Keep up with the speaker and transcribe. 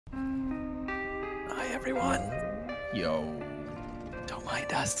everyone. Yo. Don't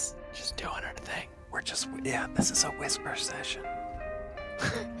mind us. Just doing our thing. We're just, this is a whisper session.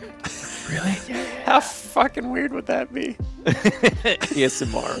 Really? Yeah. How fucking weird would that be?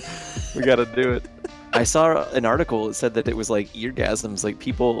 ASMR. We gotta do it. I saw an article that said that it was like eargasms. Like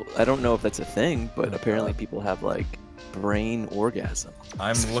people, I don't know if that's a thing, but apparently people have like brain orgasm.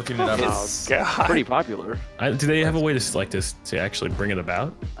 I'm looking it up. Oh, God. Pretty popular. Do they have a way to actually bring it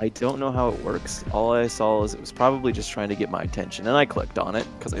about? I don't know how it works. All I saw is it was probably just trying to get my attention, and I clicked on it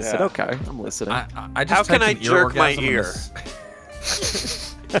because I said, "Okay, I'm listening." I just How can I typed in jerk my orgasm ear?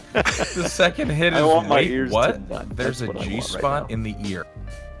 The second hit is I want my wait, ears what? to nut. There's That's a what I want G right spot now. in the ear.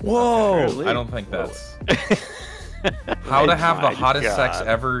 Whoa! I don't think that's how to have the my hottest sex God.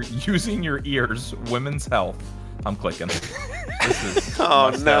 ever using your ears. Women's health. I'm clicking. This is Oh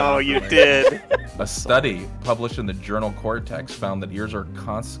must no, have you information. did. A study published in the journal Cortex found that ears are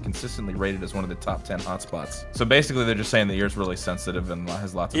consistently rated as one of the top 10 hotspots. So basically, they're just saying the ear's really sensitive and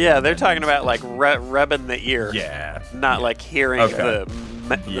has lots of. Yeah, they're talking about like rubbing the ear. Yeah. Not like hearing Okay.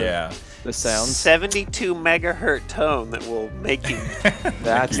 the Yeah. The sounds. 72 megahertz tone that will make you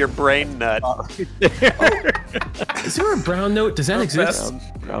That's your brain nut. Is there a brown note? Does that exist?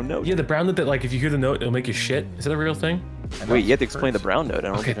 brown note. Yeah, the brown note that like if you hear the note, it'll make you shit. Is that a real thing? Wait, you have to explain the brown note. I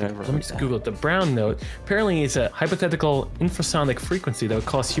don't Okay, think I ever let me heard just that. Google it. The brown note apparently is a hypothetical infrasonic frequency that would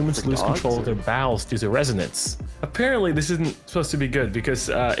cause humans to For lose dogs, control of or- their bowels due to resonance. Apparently, this isn't supposed to be good because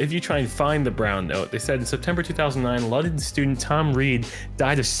if you try and find the brown note, they said in September 2009, London student Tom Reed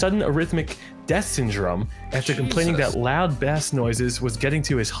died of sudden arrhythmic death syndrome after complaining that loud bass noises was getting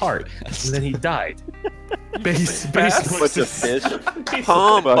to his heart, and then he died. Bass What's a noises. fish?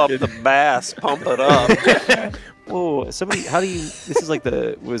 Pump up the bass, pump it up. Whoa, somebody, how do you, this is like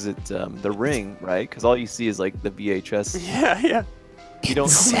the, was it the Ring, right? Because all you see is like the VHS. Yeah. You don't know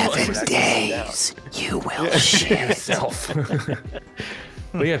what 7 exactly days, you will shit. Yourself.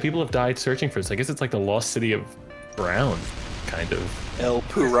 But yeah, people have died searching for this. I guess it's like the lost city of Brown, kind of. El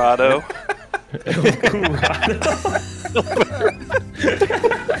Purado.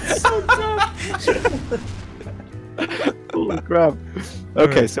 Holy crap.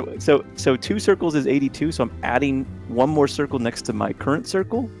 Okay, so 2 circles is 82, so I'm adding 1 more circle next to my current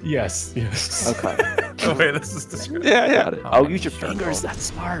circle? Yes. Okay. Oh wait, this is descriptive. Yeah. Got it. I'll use your fingers, that's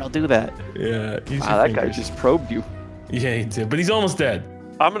smart, I'll do that. Yeah. use Wow, your that guy fingers. just probed you. Yeah, he did, but he's almost dead.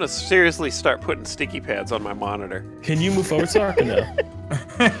 I'm gonna seriously start putting sticky pads on my monitor. Can you move forward, Sark, or no?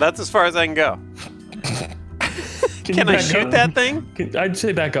 That's as far as I can go. Can Can you I back shoot up? that thing? I'd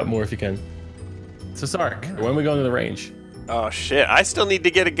say back up more if you can. So Sark, when are we going to the range? Oh shit! I still need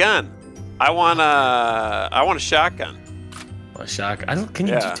to get a gun. I want a shotgun. A shotgun. I don't. Can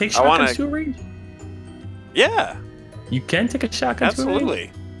you Yeah, take I wanna- shotguns to a range? Yeah, You can take a shotgun to a range.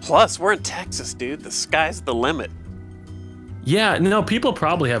 absolutely. Plus, we're in Texas, dude. The sky's the limit. Yeah. No, people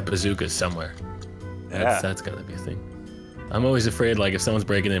probably have bazookas somewhere. Yeah. That's gotta be a thing. I'm always afraid, like, if someone's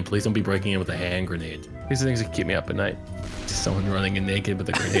breaking in, please don't be breaking in with a hand grenade. These are things that keep me up at night. Just someone running in naked with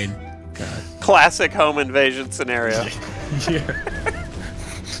a grenade. God. Classic home invasion scenario. Yeah.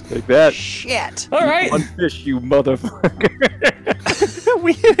 Take that. Shit. All right. One fish, you motherfucker.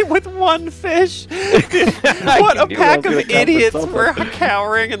 We hit it with one fish. Dude, what a knew I pack was gonna of come for idiots something. were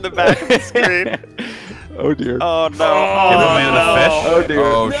cowering in the back of the screen. Oh dear. Oh no! Give the man a fish. Oh dear.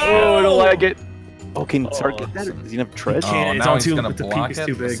 Oh, No. shit. Oh, I don't like it. Oh, can Sark Oh, get that? Or does he have tread? Oh, Can't- it's now on he's too- gonna the peak block is it.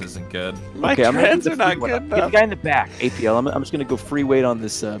 too This big. isn't good. My Okay, I'm gonna do treads the are not free one. good Get the enough. guy in the back, APL. I'm just gonna go free weight on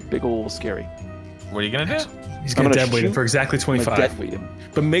this big old scary. What are you gonna do? He's I'm gonna gonna dead weight him shoot- for exactly I'm gonna 25. dead weight him.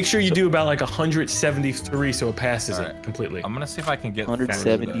 But make sure you do about like 173 so it passes All it right. completely. I'm gonna see if I can get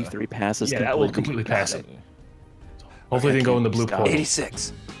 173 passes. Yeah, that will completely pass it. Hopefully, they didn't go in the blue Stop. portal.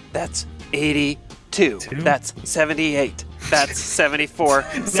 86. That's 82. Two? That's 78. That's 74. Now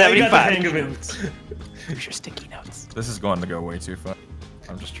you got the 75. hang of it. Here's your sticky notes. This is going to go way too far.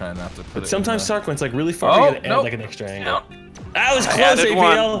 I'm just trying not to put But it. sometimes in Sark went like really far. Oh, You gotta add nope. like an extra angle. No. That was I close, added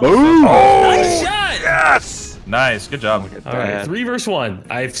APL. Boom! Nice shot. Yes! Nice, good job. All right, 3 versus 1.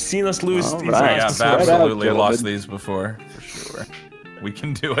 I've seen us lose All these right. I last have Spread before. out, absolutely lost gentlemen. these before, for sure. We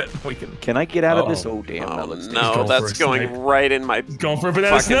can do it. We can. Can I get out of Oh. this? Oh damn, that Oh looks no, Go that's for a going snipe. right in my Going for a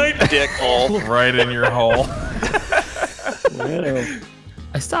banana fucking snipe. dick hole. Right in your hole. Yeah.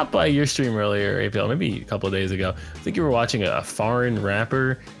 I stopped by your stream earlier, APL, maybe a couple of days ago. I think you were watching a foreign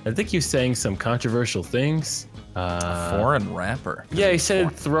rapper. I think you were saying some controversial things. Foreign rapper. Yeah, he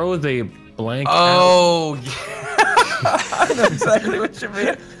said throw the blank out. Oh, yeah. I know exactly what you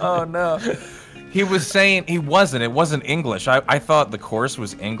mean. Oh, no. He was saying it wasn't English. I thought the chorus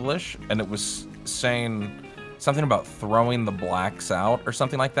was English, and it was saying something about throwing the blacks out or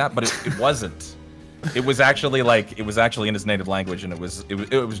something like that, but it wasn't. It was actually in his native language, and it was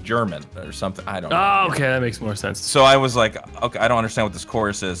German or something. I don't know. Oh, okay, that makes more sense. So I was like, okay, I don't understand what this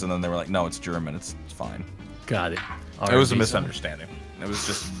chorus is, and then they were like, no, it's German. It's fine. Got it. It was a misunderstanding. It was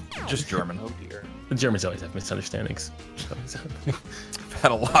just German. Oh dear. The Germans always have misunderstandings. I've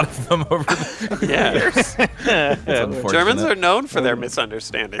had a lot of them over the years. Germans are known for their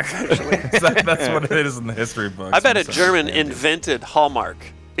misunderstandings, actually. That's what it is in the history books. I bet a German invented Hallmark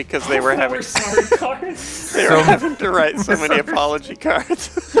because they were having to write so many apology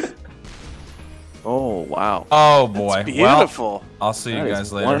cards. Oh wow. Oh boy. It's beautiful. Well, I'll see you That guys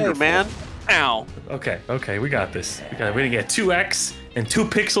is later. wonderful. Hey, man. Ow. Okay, we got this. We're gonna get 2x and 2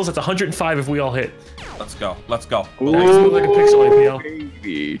 pixels. That's 105 if we all hit. Let's go. Let's move like a pixel, APL.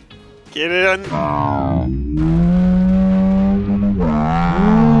 Baby. Get it on.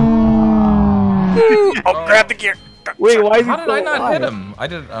 Oh, grab the gear. Wait, why is he How did so I not high? hit him? I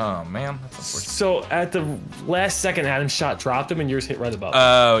did. Oh man, that's unfortunate. So at the last second, Adam's shot dropped him, and yours hit right above.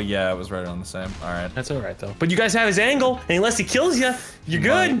 Oh yeah, it was right on the same. All right. That's all right though. But you guys have his angle, and unless he kills you, you're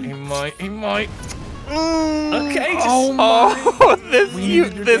good. He might. Okay. Oh, this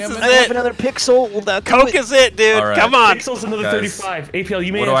is I have it. another pixel. Will that do Coke it? is it, dude. All right. Come on. Pixels another Guys, 35. APL,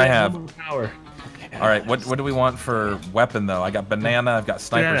 you may what do have I to have? have power. All right. What do we want for weapon though? I got banana. I've got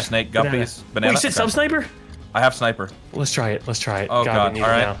sniper, Banana. snake, guppies. Wait, Banana. you said Okay. sub-sniper? I have sniper. Let's try it. Oh god. we need All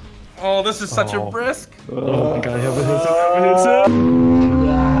it right. now. Oh, this is such a Oh. brisk. Oh my god, I have a hit.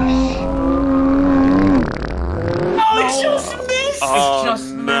 Oh, it just missed! Oh,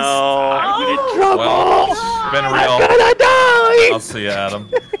 just no. Well, it's been real. I'll see you, Adam.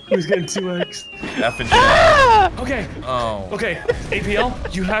 Who's getting 2x? F and J. Okay, Oh. okay. APL,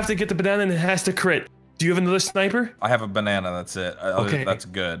 you have to get the banana and it has to crit. Do you have another sniper? I have a banana. That's it. Okay. That's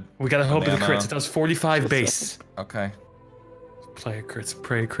good. We gotta hope it Banana. crits. It does 45 base. Okay. Play crits,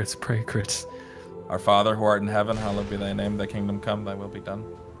 pray crits, pray crits. Our Father who art in heaven, hallowed be thy name. Thy kingdom come. Thy will be done.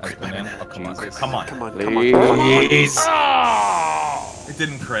 As banana. Oh, come on. Come on. Come on. Please. Oh! It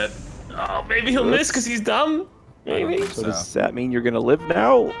didn't crit. Oh, maybe he'll miss because he's dumb. Maybe. So does that mean you're gonna live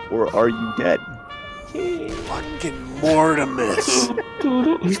now, or are you dead? Fucking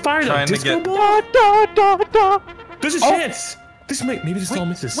Mortimus. He's fired Trying up. to Disco get- ball. There's a Oh. chance. Maybe this all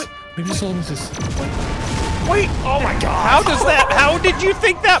misses. wait. Maybe this all misses. Wait. Oh my god. How did you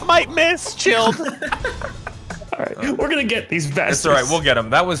think that might miss, Chilled? We're gonna get these bastards. It's all right. We'll get him.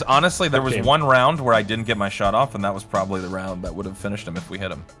 That was honestly there was Okay. one round where I didn't get my shot off, and that was probably the round that would have finished him if we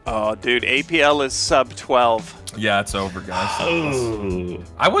hit him. Oh, dude. APL is sub 12. Yeah, it's over, guys. Oh.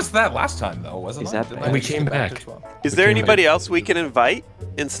 I was that last time though, wasn't Is I? that Didn't bad? I We just came get back. to 12? Is there came anybody else we can invite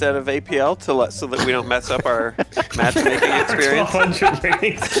instead of APL so that we don't mess up our matchmaking experience? 100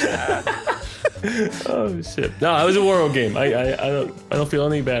 ratings. Oh shit! No, that was a World game. I don't feel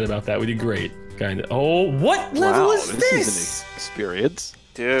anything bad about that. We did great, kind of. Oh, what level Wow, is this is this? an experience.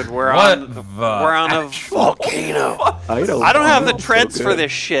 Dude, we're What on the we're on a volcano. I don't have the treads for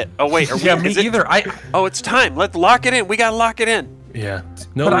this shit. Oh wait, are we? Yeah, me is it- either. Oh, it's time. Let's lock it in. We gotta lock it in. Yeah.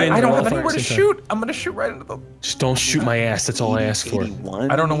 No, But man, I don't we're all have firing anywhere to at the same shoot. I'm gonna shoot right into the. Just don't shoot my ass. That's all I ask for.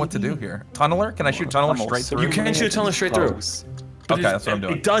 81, I don't know what to do here. Tunneler? Can I shoot tunneler straight through? You can shoot a tunnel straight through. Close. But Okay, that's what I'm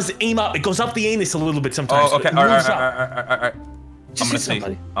doing. It does aim up. It goes up the anus a little bit sometimes. Oh, okay. It All right, moves all up. right. Just I'm gonna hit see.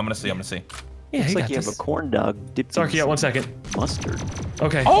 somebody. I'm gonna see. Yeah, It's he like got you have this. a corn dog dipped Sark, in yeah, 1 some second. mustard.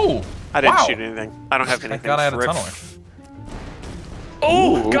 Okay. Oh! I didn't wow. shoot anything. I don't have anything. Thank God I had a for it. tunneler.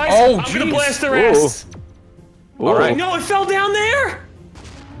 Oh, Ooh. guys, Oh, I'm gonna jeez. blast their ass. All right. No, it fell down there.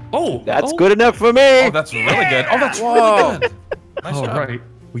 Oh, That's oh. good enough for me. Oh, that's really good. Oh, that's Whoa. really good. Nice All job. right,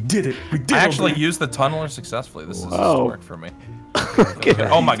 we did it. We did I it. actually used the tunneler successfully. This is Wow. historic for me.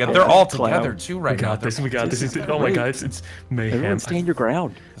 Oh my God, they're all together too We right now. got this. We got this. Oh my God, it's mayhem. Everyone stand your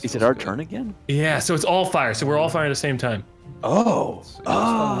ground. Is it our turn again? Yeah, so it's all fire. So we're all firing at the same time. Oh.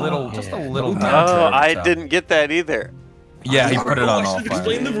 Just a little. Oh, down I turn. didn't get that either. Yeah, he put it on all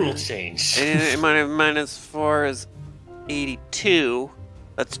Explain fire. the rule change. And -4 is 82.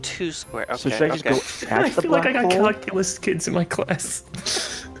 That's 2 square. Okay. So should I just okay. go I at the feel like I black got hole? calculus kids in my class.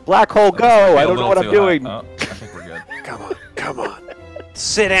 Black hole, go! Be I a don't know little what I'm too doing. high. Oh, I think we're good. Come on.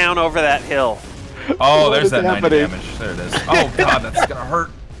 Sit down over that hill. Oh, What there's is that 90 happening? damage. There it is. Oh God, that's gonna hurt.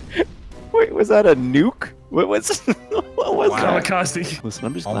 Wait, was that a nuke? What was? What was Wow. that? Kamikaze. Listen,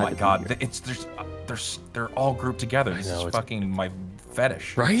 I'm just Oh glad my to be God, here. they're all grouped together. This know, is it's- fucking my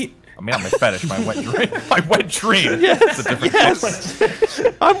fetish. Right? I mean, not my fetish, my wet dream. My wet dream. It's a different Yes.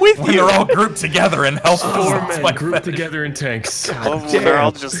 I'm with When you. they're all grouped together in health. Four it's men my grouped fetish. together in tanks. Oh, they're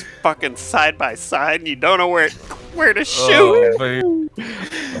all just fucking side by side, and you don't know where to shoot. Oh, babe.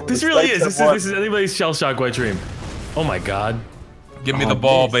 This really Respect is. This someone. is anybody's Shellshock wet dream. Oh my God. Give me the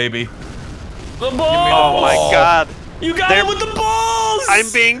ball, baby. The balls! Oh my god. You got him with the balls! I'm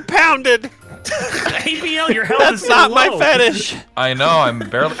being pounded. APL, your health That's is so not my low. fetish. I know, I'm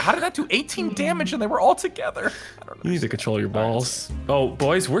barely. How did that do 18 damage and they were all together? I don't know. You need to control your balls. Oh,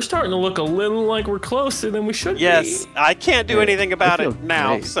 boys, we're starting to look a little like we're closer than we should Yes, be. I can't do anything about feel it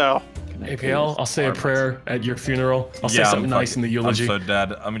now, great. so. APL, I'll say a prayer at your funeral. I'll say Yeah, something nice in the eulogy. I'm so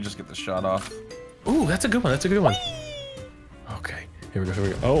dead. Let me just get the shot off. Ooh, that's a good one. That's a good one. Okay, here we go. Here we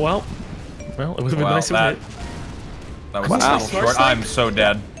go. Oh well, it would have been nice if that, it. that was Wow. a little short. I'm so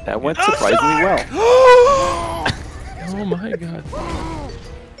dead. That went surprisingly well. Oh my god.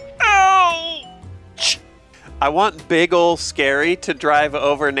 Ouch! I want Big Ol' Scary to drive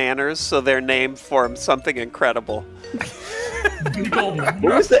over Nanners so their name forms something incredible. What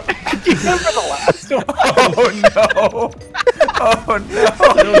was that? Do you remember the last one? Oh no! Oh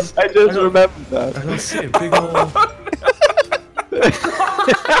no! I just remembered that. I don't see a big old.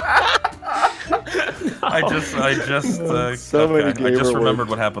 I just So many okay. I gamer just remembered words.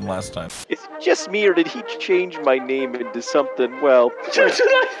 what happened last time. Is it just me, or did he change my name into something, well... That's what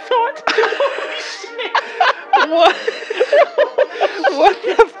I thought. What? What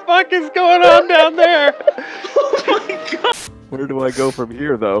the fuck is going on down there? Where do I go from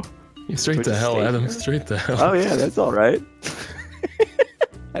here, though? Straight Which to hell, station? Adam. Straight to hell. Oh, yeah, that's all right.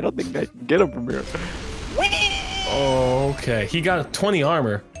 I don't think I can get him from here. Oh, okay. He got 20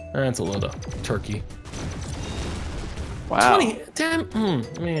 armor. That's a load of turkey. Wow. 20? Damn.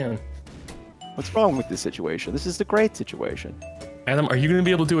 Man. What's wrong with this situation? This is a great situation. Adam, are you going to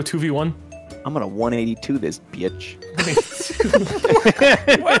be able to do a 2v1? I'm gonna 182 this bitch.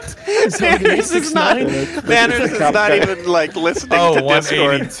 What? Is that like an Manners is not, 869? Manners is not even like listening Oh, to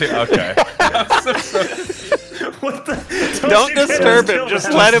Discord. 182. Okay. What the? Don't disturb him. Just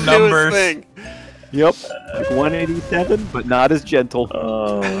let him do Numbers. his thing. Yep, like 187, but not as gentle.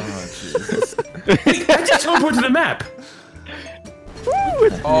 Oh, Jesus. I just teleport to the map.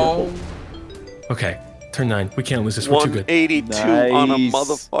 Oh. Okay, turn 9. We can't lose this. We're too good. 182 on a Nice.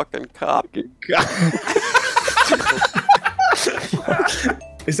 motherfucking cop.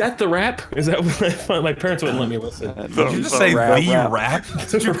 Is that the rap? Is that what I find? My parents wouldn't let me listen. Did you just say rap, the rap. rap?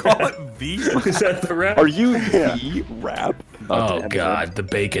 Did you call it the? Is that the rap? Are you the rap? Oh god, the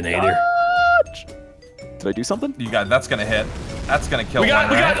Baconator. Did I do something? You got that's gonna hit. That's gonna kill We got,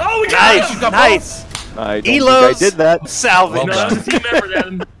 one, we right? got, oh, we got Nice, it! nice. I don't think Elos I did that. salvage. No, that was a team effort,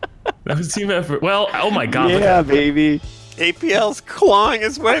 Adam. That was a team effort. Well, oh my god. look Yeah, at- baby. APL's clawing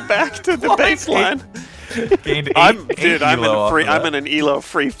his way back to the baseline. Gained eight, I'm eight in elo a free. off of I'm in an elo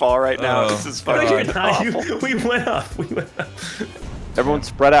free fall right now. Oh, This is God. fucking awful. We went up. We went up. Everyone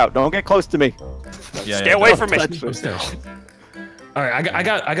spread out. Don't get close to me. that. Yeah, Stay away from me. Touch me. All right, I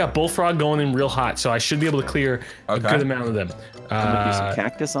got bullfrog going in real hot, so I should be able to clear a Okay. good amount of them. I'm gonna do some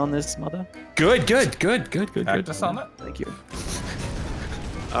cactus on this, mother. Good. Cactus on it. Thank you.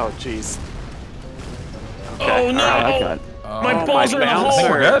 Oh jeez. Oh no! I got it. My Oh, balls are in the I bouncer. think hole.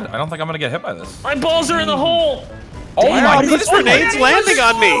 we're good. I don't think I'm gonna get hit by this. My balls are in the hole. Oh Why my are these grenades landing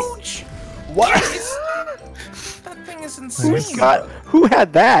on me? What? That thing is insane. Who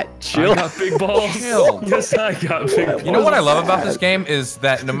had that? I Chill. got big balls. Chill. Yes, I got big balls. You know what I love about this game is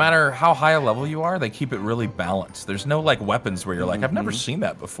that no matter how high a level you are, they keep it really balanced. There's no like weapons where you're like, I've never seen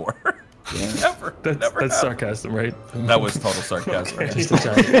that before. Never. That's never have. sarcasm, right? That was total sarcasm. Okay, just a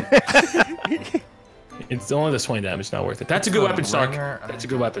giant. It's only the 20 damage, not worth it. That's a good weapon, Sark. That's a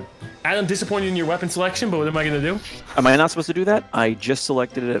good weapon. Adam, disappointed in your weapon selection, but what am I gonna do? Am I not supposed to do that? I just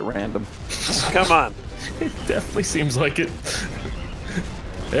selected it at random. Come on. It definitely seems like it.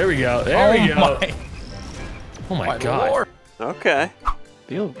 There we go. There we go. Oh my god. Lord. Okay. I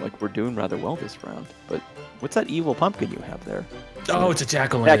feel like we're doing rather well this round. But what's that evil pumpkin you have there? Oh, it's a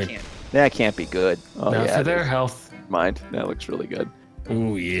jack-o'-lantern. That can't be good. Oh Now yeah. for their health. Mind. That looks really good.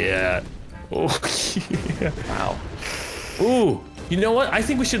 Ooh yeah. Oh yeah. Wow. Ooh. You know what? I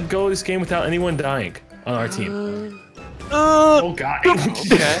think we should go this game without anyone dying on our team. Oh god.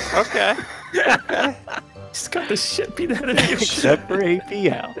 Okay. Okay. Just got the shit beat out of you. Except for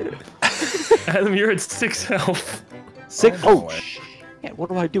APL. Adam, you're at 6 health. Six. Oh, Oh, boy. shit. What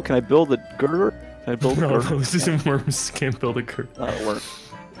do I do? Can I build a girder? Can I build a No, girder? no, this isn't Worms. Can't build a girder. That'll work.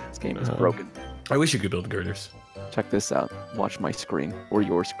 This game is broken. I wish you could build girders. Check this out. Watch my screen or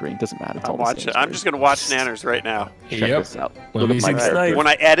your screen. Doesn't matter. It's all the same I'm screen. just gonna watch Nanners right now. Check Yep. this out. Let me at see my the snipe. character. When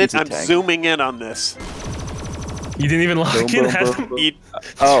I edit, Easy I'm tank. zooming in on this. You didn't even lock Boom, in, boom, Adam. boom, boom. He,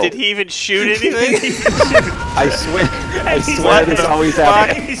 Oh. Did he even shoot anything? I swear. I He's swear what this the always fuck?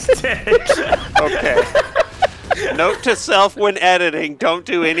 happens. He's dead. Okay. Note to self when editing, don't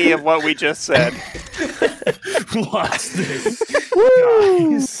do any of what we just said. Watch this.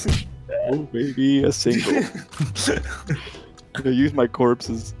 Guys. Oh, baby, a single. I use my corpse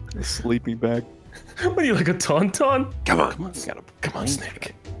as a sleeping bag. What are you, like a tauntaun? Come on. Come on,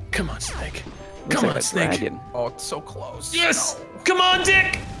 Snake. Come on, Snake. Looks Come like on, a Snake. dragon. Oh, it's so close. Yes! Come on,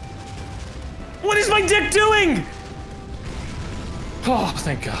 Dick! What is my dick doing? Oh,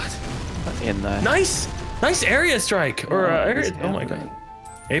 thank God. In the Nice area strike. Or area. Oh my God.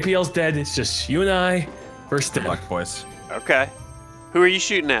 APL's dead. It's just you and I. First Good step. luck, boys. Okay. Who are you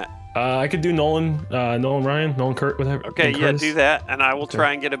shooting at? I could do Nolan Ryan, Nolan Kurt, whatever. Okay, and yeah, Curtis. do that, and I will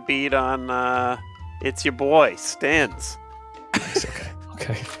try and get a beat on It's Your Boy, Stens. Nice,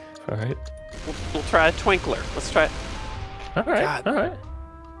 okay. All right. We'll try a Twinkler. Let's try it. All right. God. All right.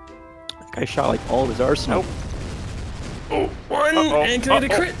 That guy shot like all of his arsenal. Nope. One and can I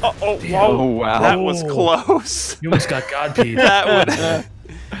get a crit? Oh, wow. That was close. You almost got God peed. That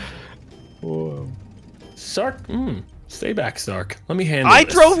would. Whoa. Sark, stay back, Sark. Let me handle I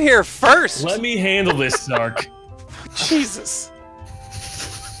this. drove here first. Let me handle this, Sark. Jesus.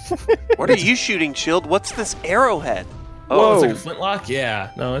 What are you shooting, Chilled? What's this arrowhead? Oh, it's Whoa. like a flintlock?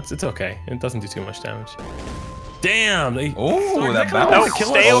 Yeah. No, it's okay. It doesn't do too much damage. Damn. Oh, Sark, that come on, bounce. No, kill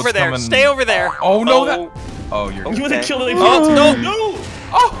stay us. over there. coming- Stay over there. Oh, no, that. Oh, you're You good. want to Okay. kill the Oh,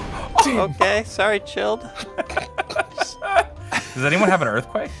 no. Okay, sorry, Chilled. Does anyone have an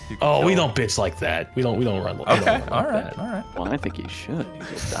earthquake? You can Oh, kill we him. don't bitch like that. We don't run. we don't Okay, run all like right, that. all right. Well, I think he should. He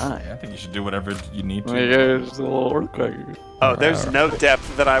will die. I think you should do whatever you need to. Yeah, it's a little earthquake. Oh, there's no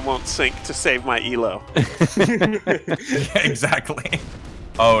depth that I won't sink to save my elo. Yeah, exactly.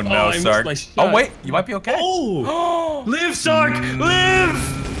 Oh Oh, no, I missed Sark. my shot. Oh wait, you might be okay. Oh! Live, Sark!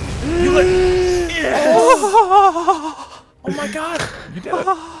 Live! Oh my God, you did it.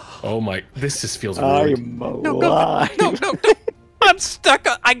 Oh my, this just feels I weird. am No, alive. no. I'm stuck.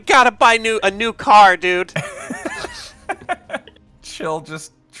 I gotta buy a new car, dude. Chill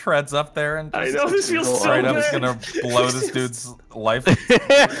just treads up there and I just know, this feels so right up. bad. It's gonna blow this dude's life.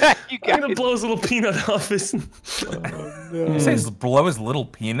 You I'm gonna blow his little peanut off his... You say blow his little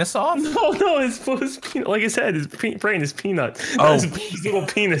penis off? No, his peanut. Like I said, his brain is peanut. Oh. His little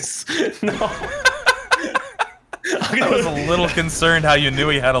penis. No. I was a little concerned how you knew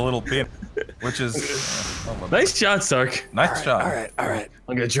he had a little penis, which is Nice shot, Sark. nice job. All right.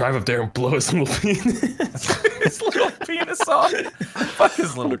 I'm gonna drive up there and blow his little penis. His little penis off. Fuck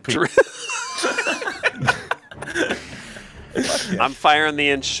his little penis. I'm firing the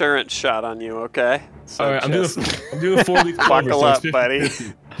insurance shot on you, okay? So All right, I'm just doing a 4-leaf clover. buckle so up, it's buddy.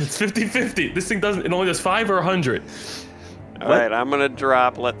 50-50. It's 50-50. This thing doesn't. It only does 5 or 100. All right, I'm gonna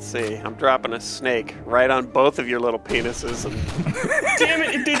drop. Let's see. I'm dropping a snake right on both of your little penises. And Damn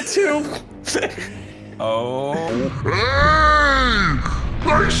it! It did 2. Oh.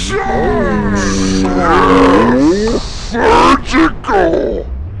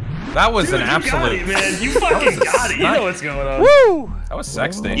 That was an You got absolute. it, man. You fucking got it. You know what's going on. woo! That was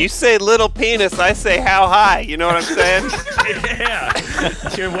sexting. You say little penis, I say how high. You know what I'm saying? Yeah.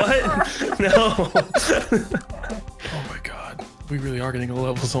 You're what? No. Oh my god. We really are getting a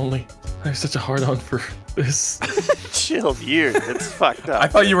levels only. I have such a hard on for this. Chill, you. It's fucked up. I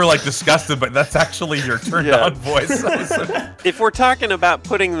thought you were like disgusted, but that's actually your turned Yeah. on voice. That was so- If we're talking about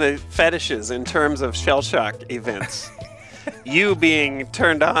putting the fetishes in terms of Shellshock events, you being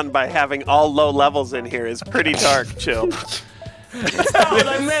turned on by having all low levels in here is pretty dark, Chill. That's not what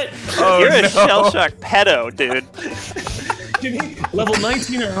I meant. Oh, You're a no. Shellshock pedo, dude. Give me level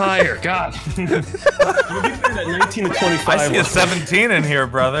 19 or higher. God. I'm gonna be playing at 19 to 25. I see a 17 in here,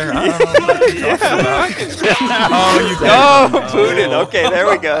 brother. I don't know what you're talking about. Oh, you Oh, did. booted. Okay, there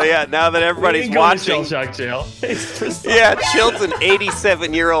we go. Yeah, now that everybody's Ain't going to watching. Shellshock jail. It's just- Yeah, Chill's an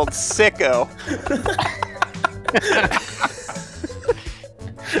 87-year-old sicko.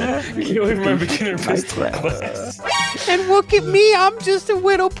 You don't even remember beginner pistol class. And look at me, I'm just a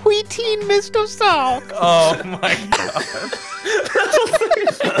little preteen Mr. Sark. Oh my god.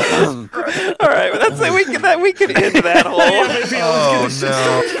 All right, well, that's it. We can end that whole. Oh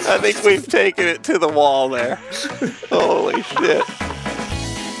no. I think we've taken it to the wall there. Holy shit.